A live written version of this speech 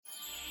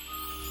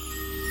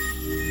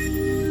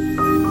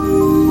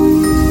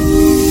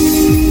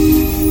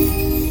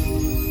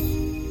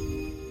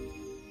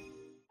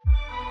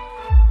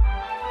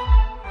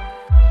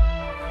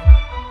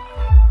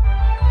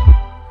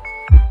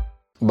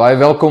Baie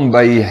welkom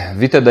by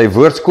Vita Day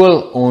Woordskool.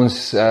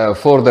 Ons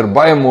vorder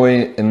baie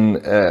mooi in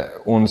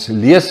ons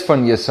lees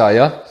van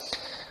Jesaja.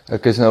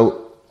 Ek is nou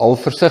al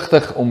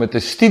versigtig om met 'n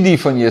studie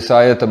van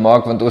Jesaja te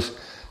maak, want ons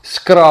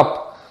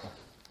skraap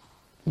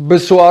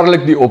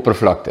beswaarlik die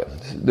oppervlakte.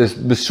 Dis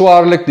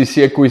beswaarlik die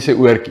seekoei se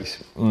oortjies.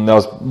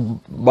 Daar's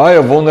baie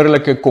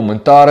wonderlike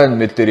kommentare en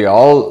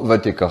materiaal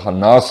wat jy kan gaan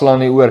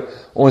naslaan hieroor.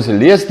 Ons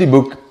lees die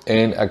boek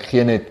en ek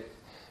gee net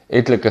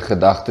etlike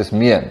gedagtes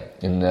mee.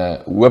 En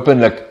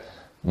hopelik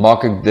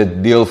maak ek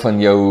dit deel van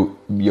jou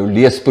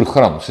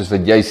leesprogram, soos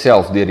wat jy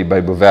self deur die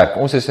Bybel werk.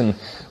 Ons is in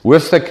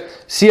hoofstuk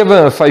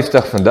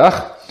 57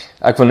 vandag.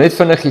 Ek wil net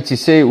vinnig ietsie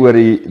sê oor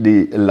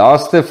die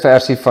laaste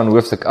versie van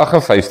hoofstuk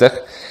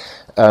 58,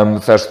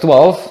 vers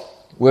 12,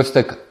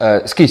 hoofstuk,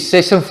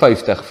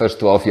 56 vers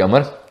 12,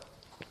 jammer,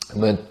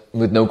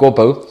 moet nou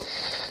ophou.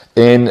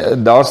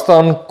 En daar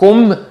staan,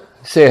 kom,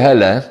 sê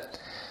hulle,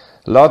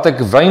 laat ek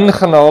wyn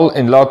gaan haal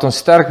en laat ons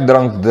sterk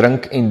drank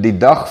drink en die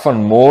dag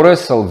van môre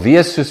sal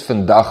wees soos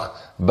vandag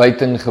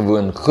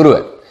buitengewoon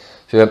groot.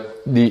 So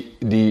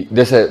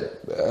dis 'n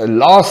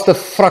laaste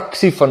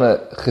fraksie van 'n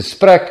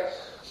gesprek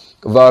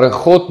waar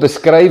God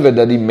beskryf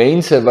dat die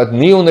mense wat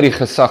nie onder die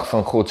gesag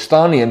van God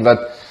staan nie en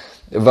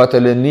wat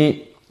hulle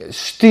nie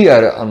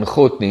steur aan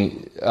God nie,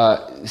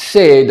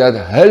 sê dat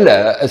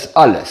hulle is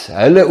alles.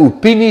 Hulle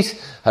opinies,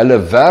 hulle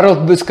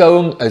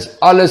wêreldbeskouing is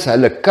alles,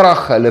 hulle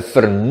krag, hulle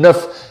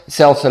vernuf,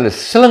 selfs hulle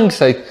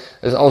slinksheid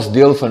is als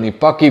deel van die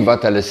pakkie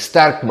wat hulle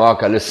sterk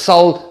maak. Hulle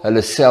sal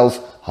hulle self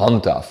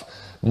handhaaf.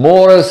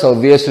 Môre sal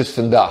wees soos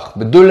vandag,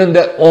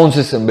 bedoelende ons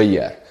is in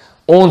beheer.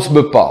 Ons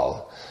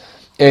bepaal.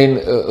 En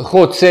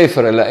God sê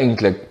vir hulle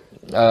eintlik,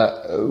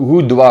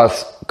 hoe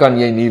dwaas kan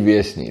jy nie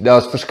wees nie.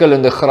 Daar's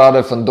verskillende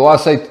grade van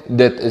dwaasheid,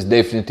 dit is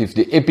definitief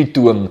die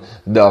epitoom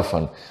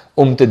daarvan.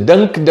 Om te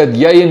dink dat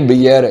jy in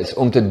beheer is,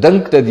 om te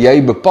dink dat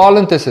jy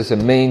bepalend is as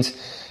 'n mens,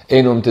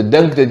 en om te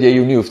dink dat jy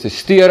jou nie hoef te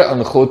steur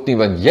aan God nie,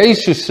 want jy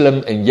is so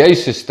slim en jy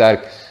is so sterk,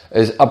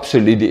 is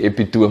absoluut die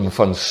epitoom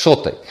van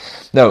sotheid.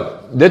 Nou,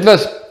 dit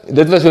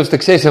was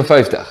hoofstuk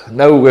 56,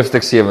 nou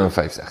hoofstuk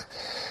 57.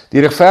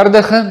 Die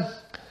regverdige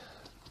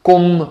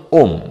kom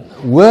om.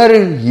 Hoor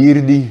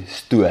hierdie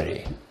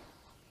storie.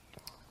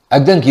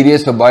 Ek dink hierdie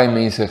is vir baie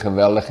mense 'n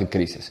geweldige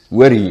krisis.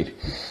 Hoor hier.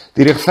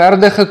 Die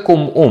regverdige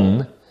kom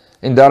om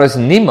en daar is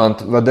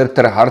niemand wat dit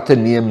ter harte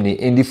neem nie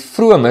en die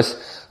vromes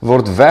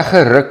word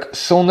weggeruk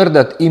sonder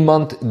dat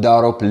iemand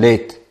daarop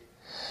let.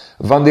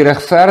 Want die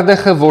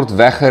regverdige word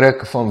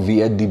weggeruk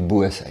vanweë die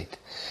boosheid.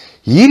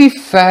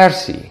 Hierdie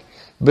versie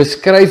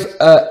beskryf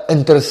 'n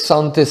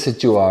interessante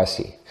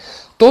situasie.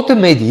 Tot en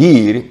met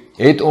hier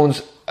het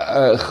ons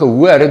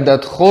gehoor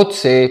dat God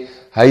sê,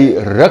 hy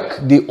ruk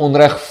die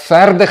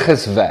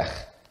onregverdiges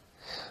weg.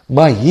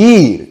 Maar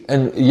hier,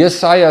 in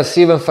Jesaja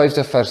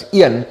 57 vers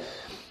 1,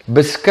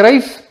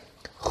 beskryf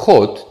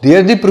God,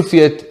 deur die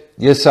profeet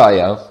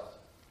Jesaja,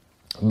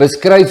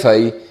 beskryf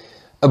hy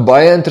 'n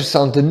baie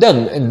interessante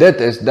ding, en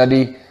dit is dat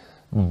die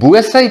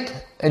boosheid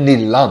in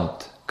die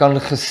land kan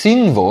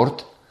gesien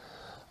word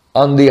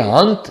aan die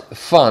hand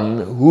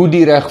van hoe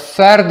die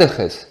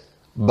regverdiges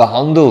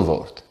behandel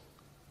word.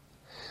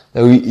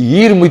 Nou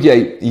hier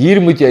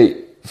moet jy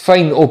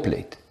fyn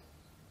oplet.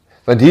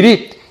 Want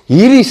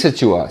hierdie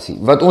situasie,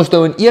 wat ons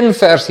nou in een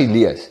versie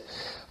lees,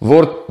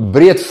 word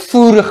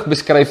breedvoerig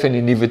beskryf in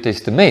die Nuwe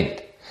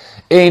Testament,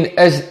 en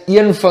is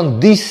een van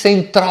die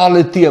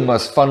sentrale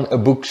temas van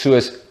 'n boek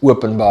soos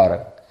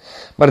Openbaring.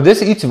 Maar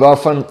dis iets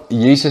waarvan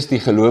Jesus die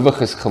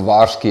gelowiges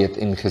gewaarsku het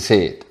en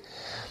gesê het,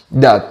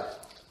 dat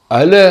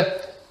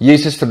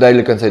Jesus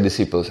verduidelik aan sy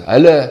disippels,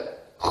 hulle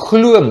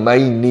glo my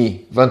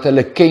nie, want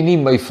hulle ken nie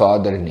my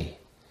Vader nie.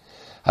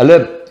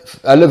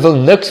 Hulle wil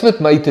niks met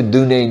my te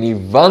doen hê nie,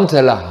 want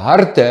hulle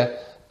harte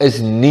is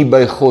nie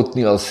by God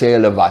nie, al sê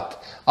hulle wat.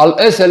 Al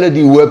is hulle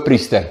die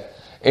hoëpriester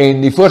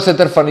en die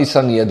voorsitter van die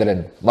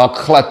Sanhedrin, maak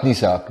glad nie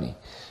saak nie.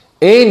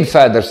 En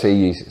verder sê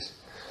Jesus,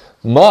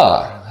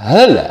 maar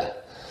hulle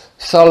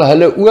sal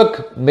hulle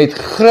ook met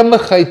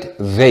grimmigheid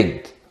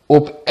wend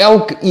op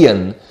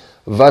elkeen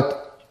wat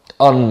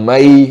aan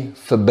my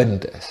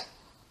verbind is.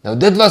 Nou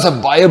dit was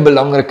 'n baie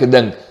belangrike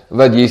ding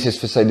wat Jesus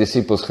vir sy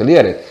disippels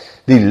geleer het.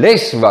 Die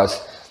les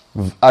was,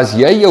 as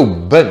jy jou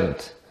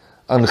bind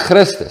aan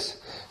Christus,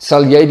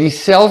 sal jy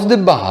dieselfde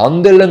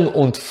behandeling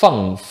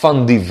ontvang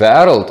van die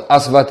wêreld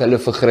as wat hulle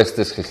vir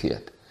Christus gegee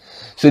het.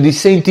 So die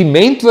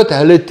sentiment wat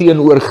hulle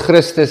teenoor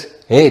Christus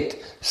het,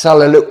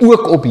 sal hulle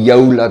ook op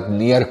jou laat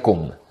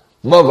neerkom.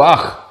 Maar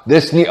wag,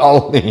 dis nie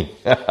al nie.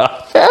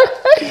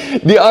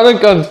 Die ander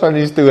kant van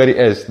die storie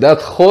is,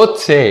 dat God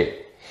sê,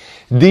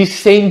 die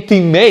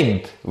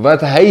sentiment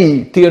wat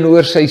hy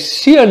teenoor sy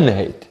seun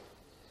het,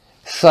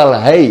 sal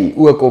hy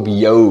ook op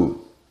jou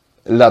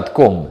laat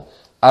kom,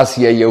 as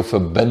jy jou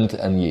verbind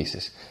aan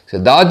Jesus. So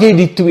daar het jy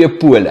die twee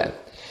pole.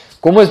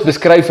 Kom ons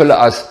beskryf hulle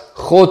as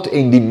God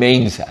en die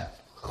mense.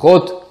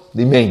 God,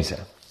 die mense.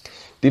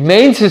 Die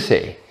mense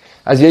sê,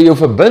 as jy jou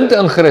verbind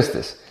aan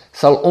Christus,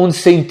 sal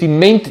ons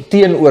sentiment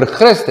teenoor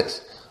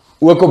Christus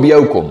ook op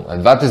jou kom.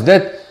 En wat is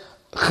dit?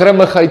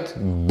 Grimmigheid,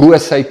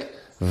 boosheid,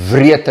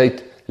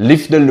 wreedheid,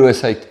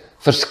 liefdeloosheid,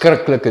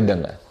 verskriklike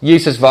dinge.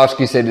 Jesus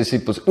waarsku sy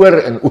disippels oor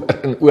en oor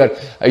en oor.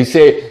 Hy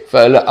sê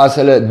vir hulle, as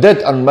hulle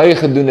dit aan my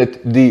gedoen het,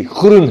 die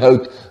groen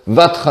hout,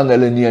 wat gaan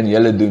hulle nie aan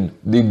julle doen,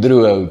 die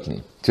droë hout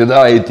nie. So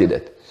daar het jy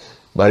dit.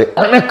 Maar die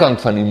ander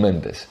kant van die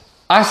munt is,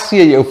 as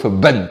jy jou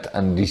verbind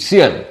aan die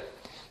Seun,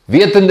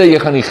 wetende jy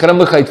gaan die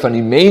grimmigheid van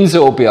die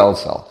mense op die hel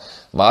sal,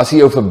 maar as jy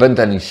jou verbind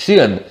aan die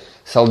Seun,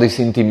 sal die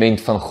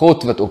sentiment van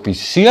God wat op die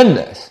Seun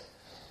is,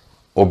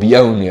 op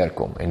jou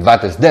neerkom. En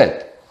wat is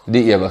dit?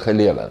 Die ewige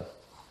lewe.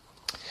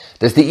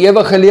 Dis die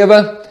ewige lewe,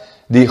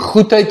 die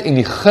goedheid en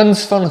die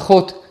guns van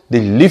God,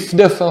 die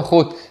liefde van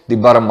God, die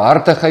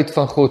barmhartigheid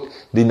van God,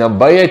 die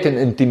nabyheid en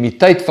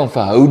intimiteit van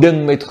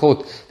verhouding met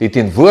God, die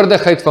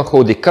teenwoordigheid van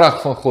God, die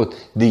krag van God,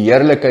 die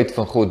heerlikheid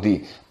van God,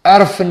 die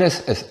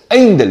erfenis is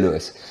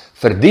eindeloos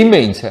vir die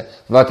mense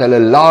wat hulle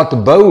laat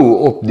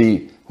bou op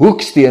die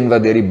hoeksteen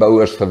wat deur die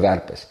bouers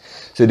verwerp is.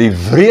 So die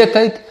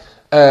wreedheid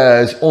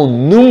is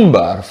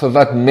onnoembaar vir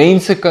wat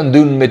mense kan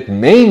doen met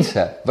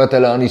mense wat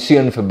hulle aan die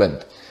Seun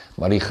verbind.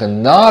 Maar die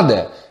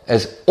genade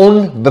is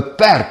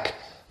onbeperk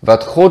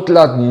wat God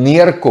laat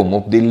neerkom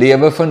op die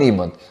lewe van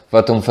iemand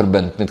wat hom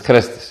verbind met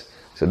Christus.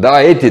 So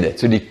daar het jy dit.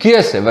 So die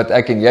keuse wat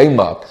ek en jy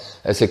maak,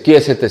 is 'n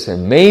keuse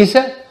tussen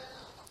mense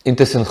en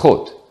tussen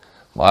God.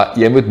 Maar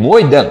jy moet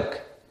mooi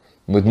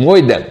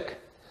dink.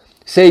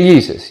 Sê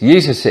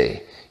Jesus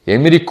sê, jy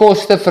moet die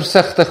koste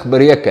versigtig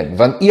bereken,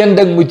 want een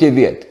ding moet jy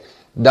weet,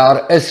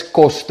 daar is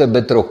koste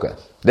betrokke.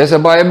 Dis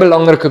 'n baie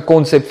belangrike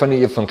konsep van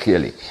die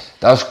evangelie.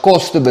 Daar's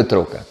koste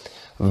betrokke.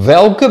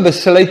 Welke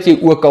besluit jy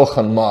ook al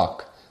gaan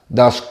maak,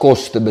 daar's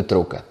koste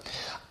betrokke.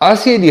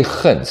 As jy die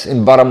guns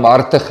en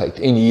barmhartigheid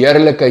en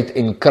heerlikheid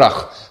en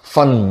krag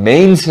van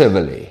mense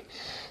wil hê,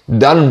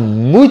 dan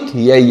moet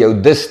jy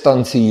jou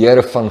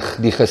distansieer van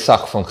die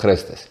gesag van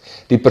Christus.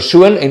 Die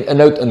persoon en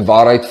inhoud en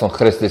waarheid van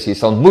Christus, jy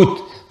sal moet,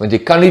 want jy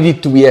kan nie die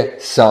twee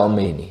saam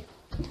hê nie.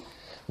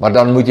 Maar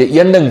dan moet jy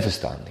een ding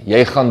verstaan,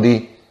 jy gaan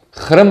die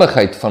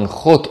grimmigheid van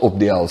God op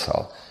die hel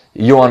sal.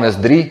 Johannes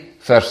 3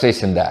 vers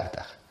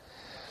 36.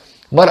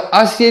 Maar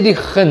as jy die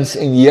guns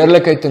en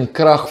heerlikheid en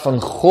krag van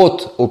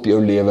God op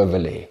jou lewe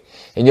wil hê,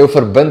 en jou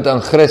verbind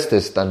aan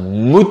Christus, dan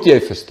moet jy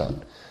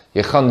verstaan,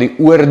 jy gaan die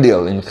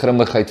oordeel en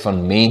grimmigheid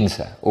van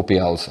mense op die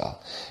hel sal.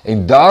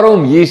 En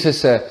daarom Jesus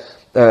se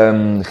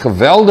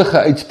geweldige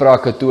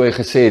uitsprake toe hy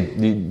gesê het,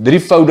 die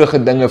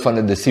drievoudige dinge van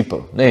 'n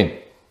disipel, nee.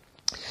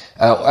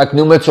 Ek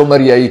noem dit sommer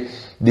jy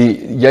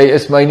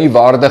is my nie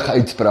waardig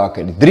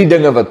uitsprake nie. 3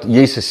 dinge wat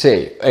Jesus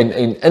sê, en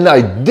in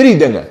daai 3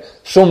 dinge,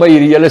 som hy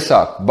hierdie hele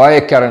saak,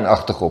 baie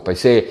kernagtig op. Hy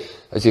sê,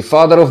 as jy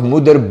vader of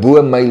moeder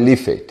bo my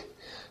lief het,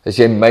 is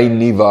jy my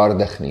nie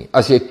waardig nie.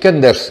 As jy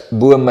kinders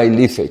bo my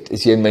lief het,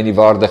 is jy my nie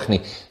waardig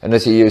nie. En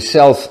as jy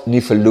jouself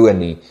nie verloon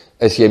nie,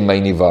 is jy my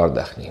nie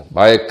waardig nie.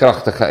 Baie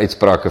kragtige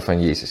uitsprake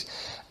van Jesus.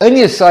 In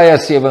Jesaja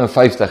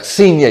 57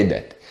 sien jy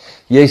dit.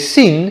 Jy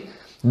sien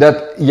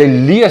dat jy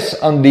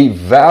lees aan die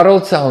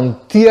wêreldse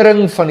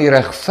hantering van die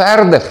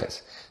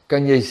regverdiges,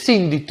 kan jy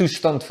sien die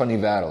toestand van die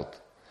wêreld.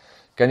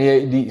 Kan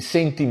jy die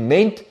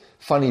sentiment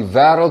van die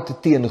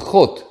wêreld teen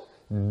God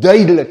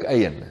duidelik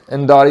eien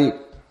in daai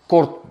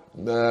kort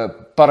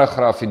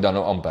paragraafie dan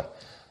nou amper.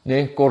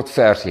 Nee, kort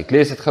versie. Ek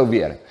lees dit gou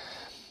weer.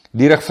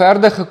 Die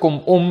regverdige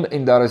kom om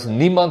en daar is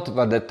niemand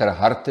wat dit ter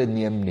harte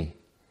neem nie.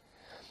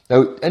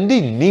 Nou, in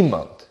die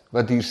niemand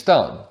wat hier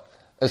staan,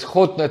 is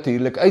God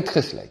natuurlik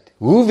uitgesluit.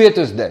 Hoe weet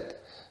ons dit?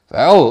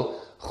 Wel,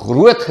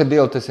 groot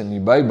gedeeltes in die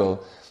Bybel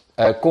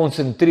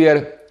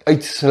konsentreer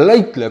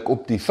uitsluitlik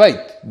op die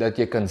feit dat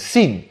jy kan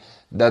sien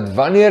dat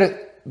wanneer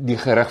die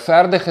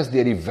geregverdiges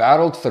deur die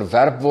wêreld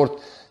verwerp word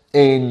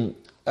en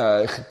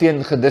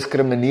teen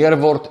gediskrimineer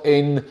word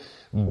en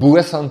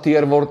boos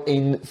hanteer word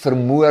en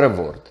vermoor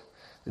word,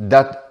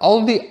 dat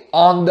al die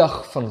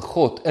aandag van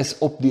God is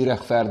op die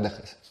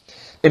regverdiges.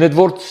 En dit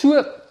word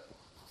so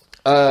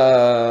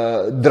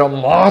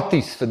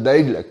dramaties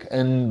verduidelik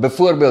in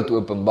byvoorbeeld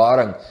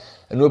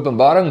in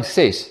Openbaring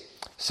 6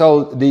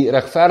 sal die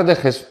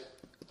regverdiges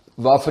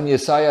waarvan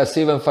Jesaja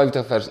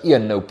 57 vers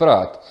 1 nou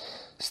praat,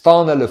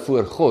 staan hulle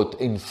voor God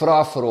en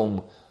vra vir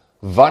hom,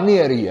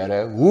 wanneer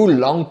Here, hoe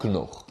lank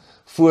nog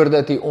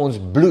voordat hy ons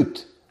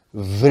bloed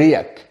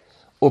wreek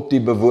op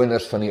die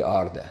bewoners van die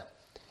aarde.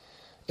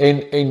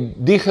 En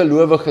die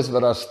gelowiges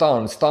wat daar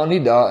staan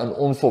nie daar in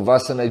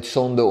onvolwassenheid,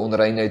 sonde,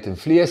 onreinheid en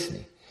vlees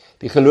nie.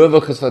 Die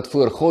gelowiges wat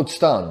voor God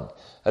staan,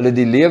 hulle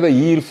die lewe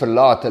hier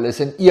verlaat, hulle is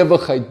in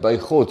ewigheid by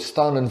God,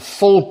 staan in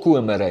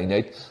volkome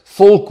reinheid,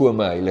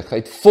 volkome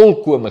heiligheid,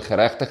 volkome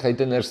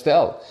geregtigheid en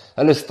herstel.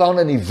 Hulle staan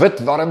in die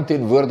wit warm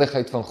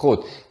teenwoordigheid van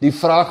God. Die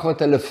vraag wat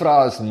hulle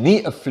vra is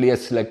nie 'n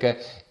vleeslike,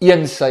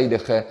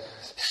 eensydige,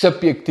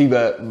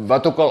 subjektiewe,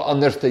 wat ook al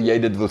anderste jy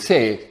dit wil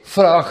sê,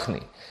 vraag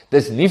nie.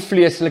 Dis nie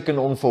vleeslik en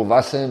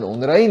onvolwasse en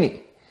onrein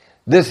nie.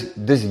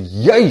 Dis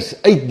juis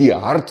uit die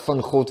hart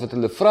van God wat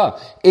hulle vra,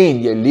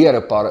 en jy leer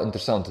 'n paar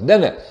interessante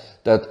dinge,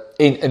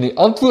 en in die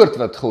antwoord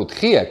wat God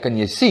gee, kan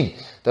jy sien,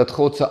 dat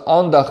God se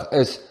aandag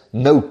is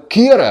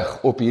noukeurig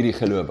op hierdie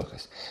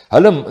gelowiges.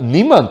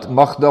 Niemand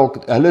mag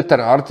dalk hulle ter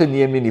harte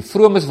neem en die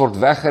vromes word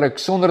weggeruk,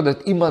 sonder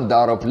dat iemand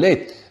daarop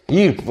let,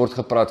 Hier word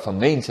gepraat van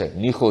mense,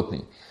 nie God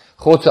nie.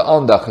 God se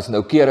aandag is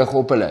noukeurig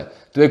op hulle.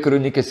 2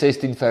 Kronieke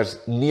 16 vers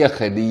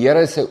 9, die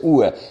Here se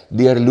oë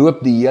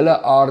deurloop die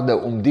hele aarde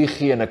om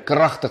diegene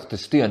kragtig te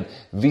steun,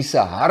 wie se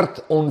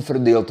hart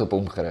onverdeeld op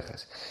hom gerig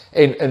is.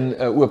 En in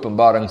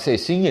Openbaring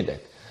 6 sien jy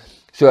dit.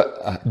 So,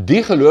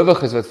 die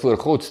gelowiges wat voor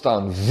God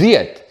staan,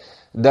 weet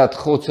dat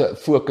God se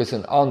fokus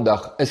en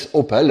aandag is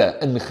op hulle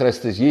in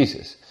Christus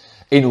Jesus,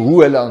 en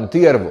hoe hulle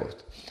hanteer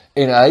word.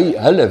 En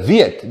hulle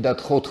weet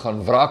dat God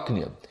gaan wraak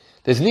neem.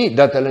 Dis nie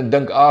dat hulle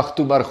dink, ag,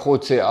 toe maar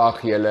God sê,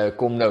 ag, julle,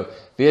 kom nou,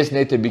 wees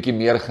net 'n bietjie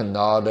meer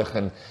genadig,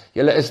 en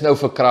julle is nou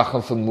verkrag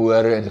en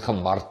vermoor en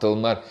gemartel,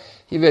 maar,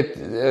 jy weet,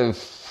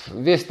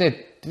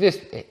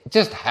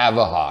 just have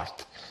a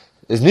heart.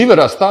 Dis nie wat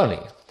daar staan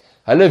nie.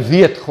 Hulle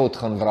weet God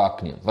gaan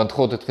wraak neem, want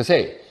God het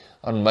gesê,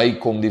 aan my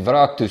kom die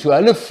wraak toe. So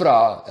hulle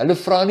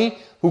vra nie,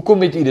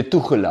 hoekom het u dit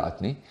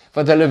toegelaat nie?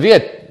 Want hulle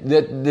weet,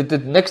 dit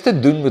het niks te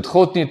doen met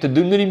God nie, te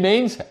doen met die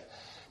mense.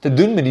 Te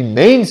doen met die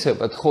mense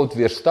wat God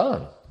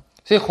weerstaan.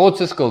 Sê God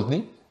se skuld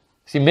nie,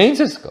 is die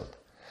mense skuld.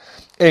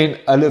 En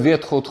hulle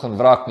weet God gaan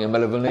wraak neem,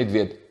 hulle wil net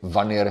weet,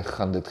 wanneer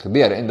gaan dit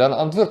gebeur? En dan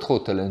antwoord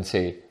God hulle en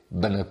sê,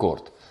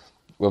 binnekort.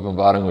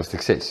 Openbaring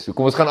hoofstuk 6. So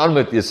kom ons gaan aan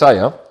met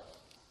Jesaja.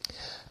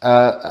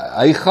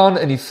 Hy gaan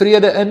in die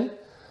vrede in,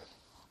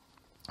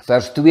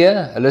 vers 2,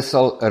 hulle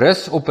sal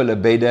rus op hulle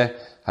bedde,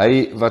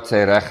 hy wat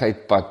sy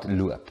reguit pad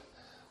loop.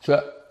 So,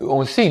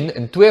 ons sien,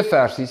 in 2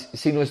 versies,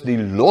 sien ons die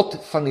lot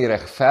van die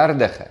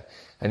regverdige.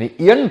 Aan die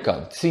een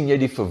kant sien jy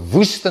die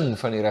verwoesting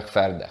van die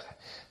regverdige,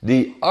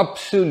 die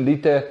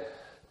absolute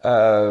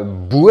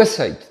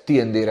boosheid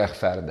teen die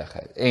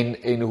regverdige,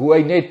 en hoe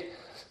hy net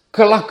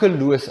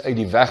klakkeloos uit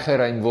die weg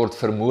geruim word,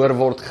 vermoor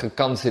word,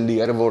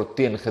 gekanseleer word,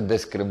 teen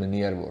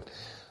gediskrimineer word.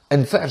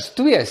 In vers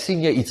 2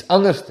 sien jy iets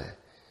anderste.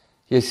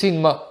 Jy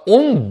sien, maar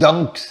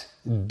ondanks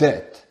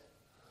dit,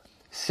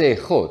 sê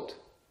God,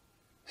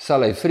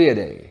 sal hy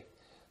vrede hê.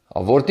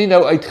 Al word nie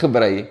nou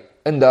uitgebrei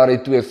in daardie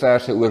 2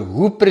 verse oor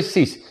hoe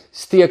presies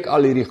steek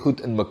al hierdie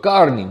goed in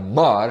mekaar nie,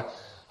 maar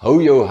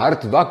hou jou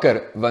hart wakker,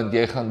 want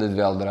jy gaan dit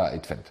weldra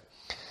uitvind.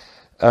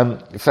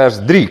 Vers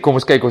 3, kom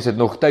ons kyk, ons het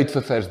nog tyd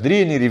vir vers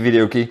 3 in hierdie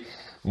videoetjie,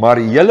 maar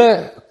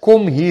julle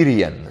kom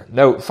hierheen.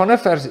 Nou,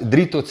 vanaf vers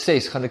 3 tot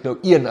 6 gaan ek nou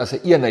as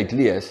 'n eenheid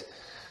lees,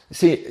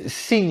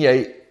 sien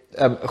jy,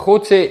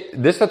 God sê,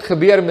 dis wat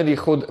gebeur met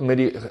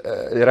die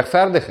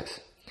regverdiges.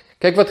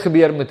 Kyk wat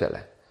gebeur met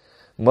hulle.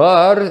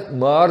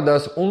 Maar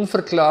daar's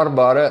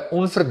onverklaarbare,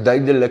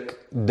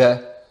 onverduidelikde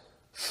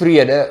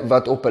vrede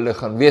wat op hulle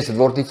gaan wees. Het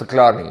word nie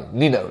verklaar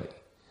nie nou nie.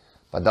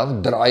 Maar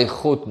dan draai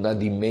God na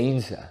die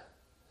mense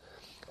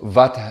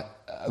wat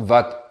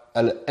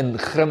hulle in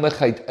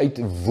grimmigheid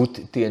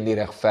uitwoed teen die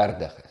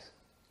regverdiges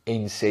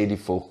en sê die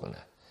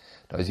volgende.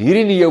 Nou as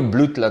hierdie nie jou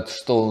bloed laat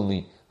stol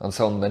nie, dan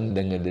sal min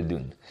dinge dit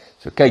doen.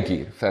 So kyk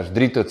hier, vers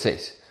 3 tot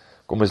 6.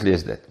 Kom ons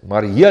lees dit.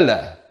 Maar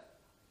julle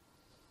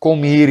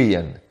kom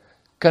hierheen,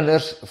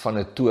 kinders van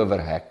 'n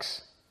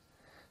towerheks,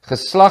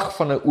 geslag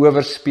van 'n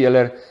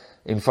owerspeler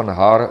en van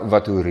haar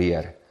wat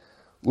horeer.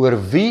 Oor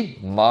wie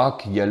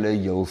maak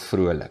julle jou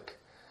vrolik?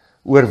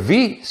 Oor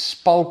wie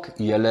spalk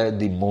julle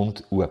die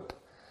mond oop?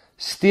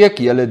 Steek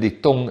julle die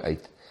tong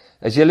uit?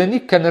 Is julle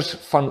nie kinders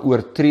van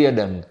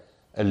oortreding,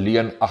 'n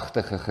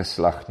leuenagtige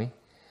geslag nie?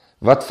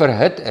 Wat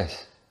verhit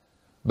is,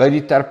 by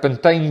die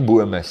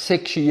terpentynbome,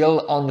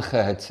 seksueel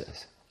aangehits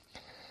is.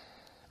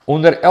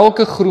 Onder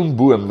elke groen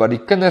boom, wat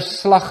die kinders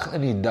slag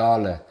in die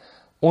dale,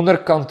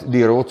 onderkant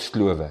die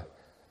rotsklowe,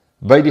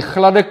 by die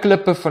gladde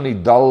klippe van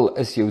die dal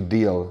is jou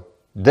deel.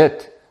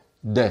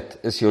 Dit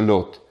is jou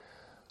lot.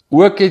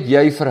 Ook het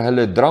jy vir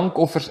hulle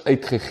drankoffers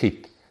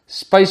uitgegiet,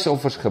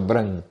 spysoffers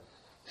gebring,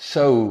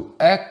 sou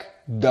ek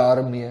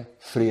daarmee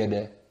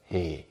vrede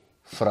hê,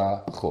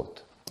 vra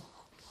God.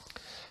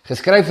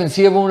 Geskryf in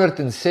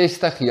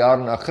 760 jaar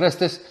na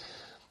Christus.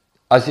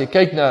 As jy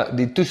kyk na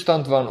die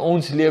toestand waarin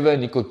ons lewe en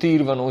die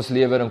kultuur waarin ons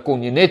lewe, dan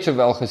kon jy net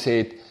sowel gesê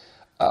het,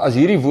 as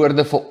hierdie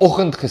woorde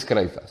vanoggend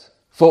geskryf is,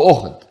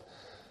 vanoggend,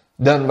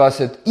 dan was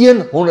dit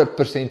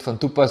 100% van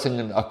toepassing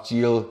en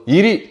aktueel,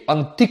 hierdie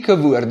antieke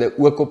woorde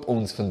ook op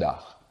ons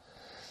vandag.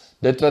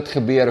 Dit wat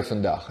gebeur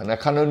vandag, en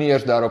ek gaan nou nie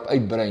eers daarop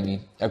uitbrei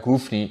nie, ek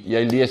hoef nie,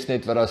 jy lees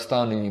net wat daar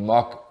staan en jy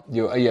maak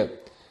jou eie,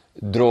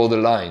 draw the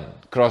line,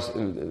 cross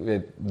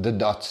the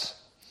dots,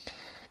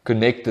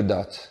 connect the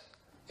dots,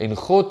 en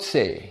God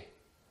sê,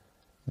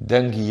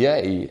 dink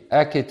jy,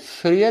 ek het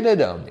vrede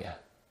daarmee?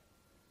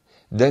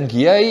 Dink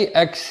jy,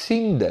 ek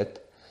sien dit,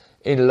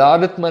 en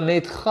laat dit maar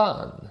net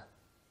gaan?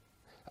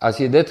 As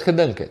jy dit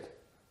gedink het,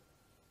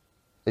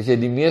 is jy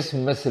die mees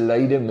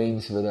misleide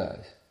mens wat daar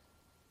is.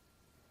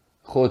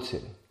 God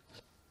sê,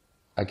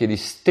 ek het die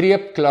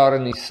streep klaar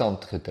in die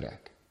sand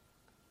getrek.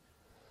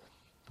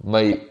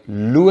 My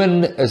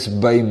loon is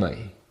by my,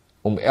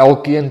 om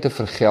elkeen te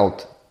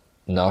vergeld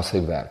na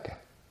sy werke.